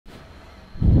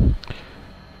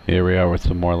Here we are with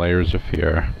some more Layers of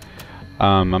Fear.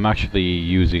 I'm actually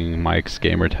using Mike's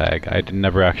gamertag. I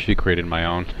never actually created my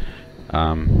own.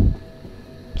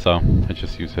 So I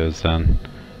just use his, and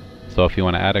so if you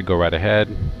want to add it, go right ahead.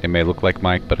 It may look like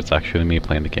Mike, but it's actually me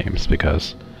playing the games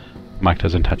because Mike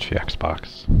doesn't touch the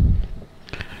Xbox.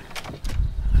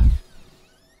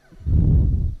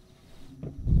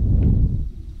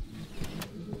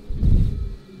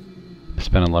 I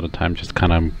spend a lot of time just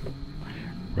kind of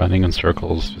running in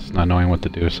circles, just not knowing what to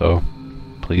do, so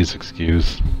please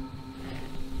excuse.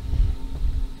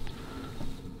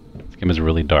 This game is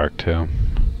really dark too.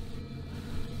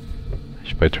 I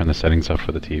should probably turn the settings up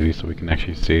for the TV so we can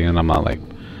actually see, and I'm not like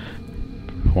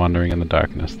wandering in the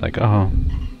darkness like, oh,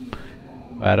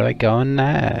 where do I go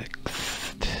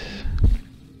next?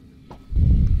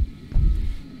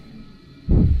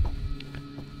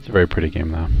 It's a very pretty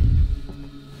game though.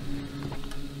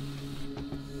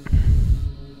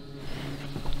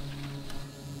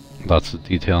 Lots of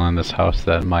detail in this house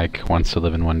that Mike wants to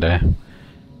live in one day.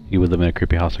 He would live in a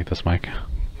creepy house like this, Mike.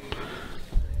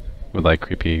 With like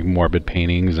creepy morbid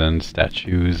paintings and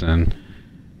statues and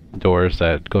doors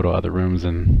that go to other rooms,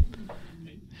 and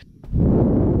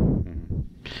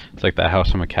it's like that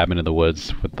house from A Cabin in the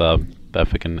Woods with that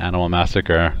freaking Animal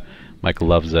Massacre. Mike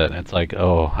loves it. It's like,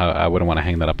 oh, I wouldn't want to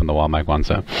hang that up on the wall. Mike wants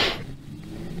it.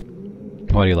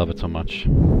 Why do you love it so much?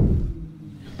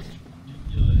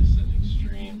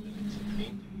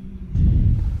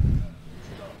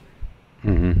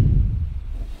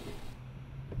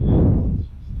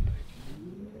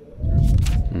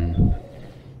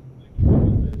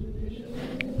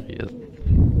 Yes.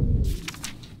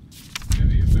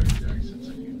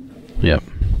 Yep.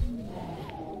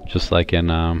 Just like in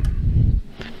that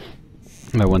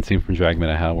one scene from Drag Me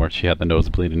to Hell where she had the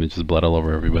nosebleed and it just bled all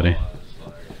over everybody.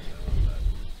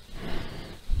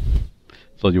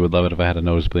 So you would love it if I had a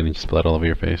nosebleed and just bled all over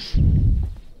your face.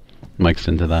 Mike's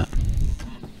into that.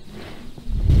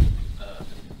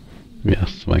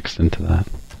 Yes, Mike's into that.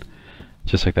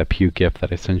 Just like that puke gif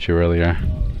that I sent you earlier.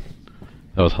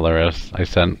 That was hilarious. I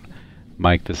sent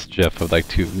Mike this gif of like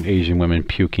two Asian women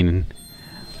puking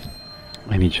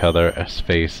in each other's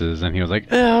faces, and he was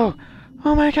like, ew!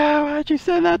 Oh my god, why'd you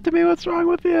send that to me? What's wrong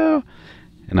with you?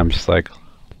 And I'm just like,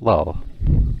 lol.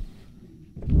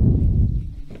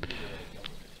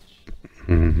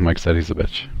 Mike said he's a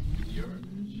bitch.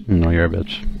 No, you're a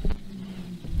bitch.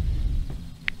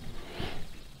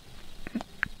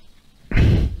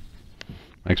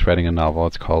 Mike's writing a novel.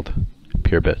 It's called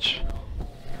Pure Bitch.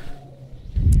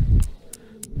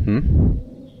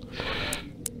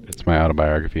 It's my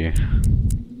autobiography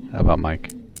about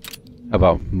Mike.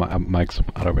 About Mike's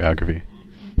autobiography.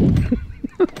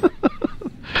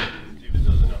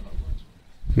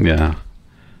 Yeah.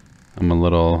 I'm a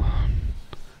little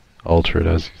altered,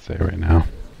 as you say right now.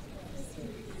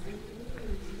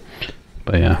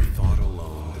 But yeah.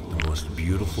 The most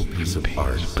beautiful piece of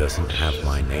art doesn't have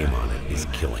my name on it is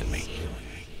killing me.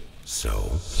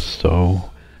 So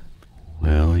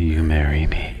Will you marry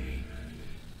me?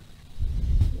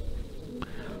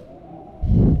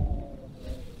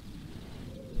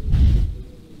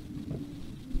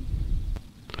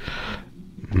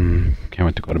 Can't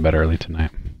wait to go to bed early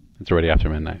tonight. It's already after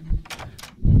midnight.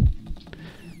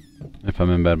 If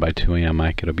I'm in bed by 2 AM,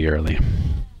 Mike, it'll be early.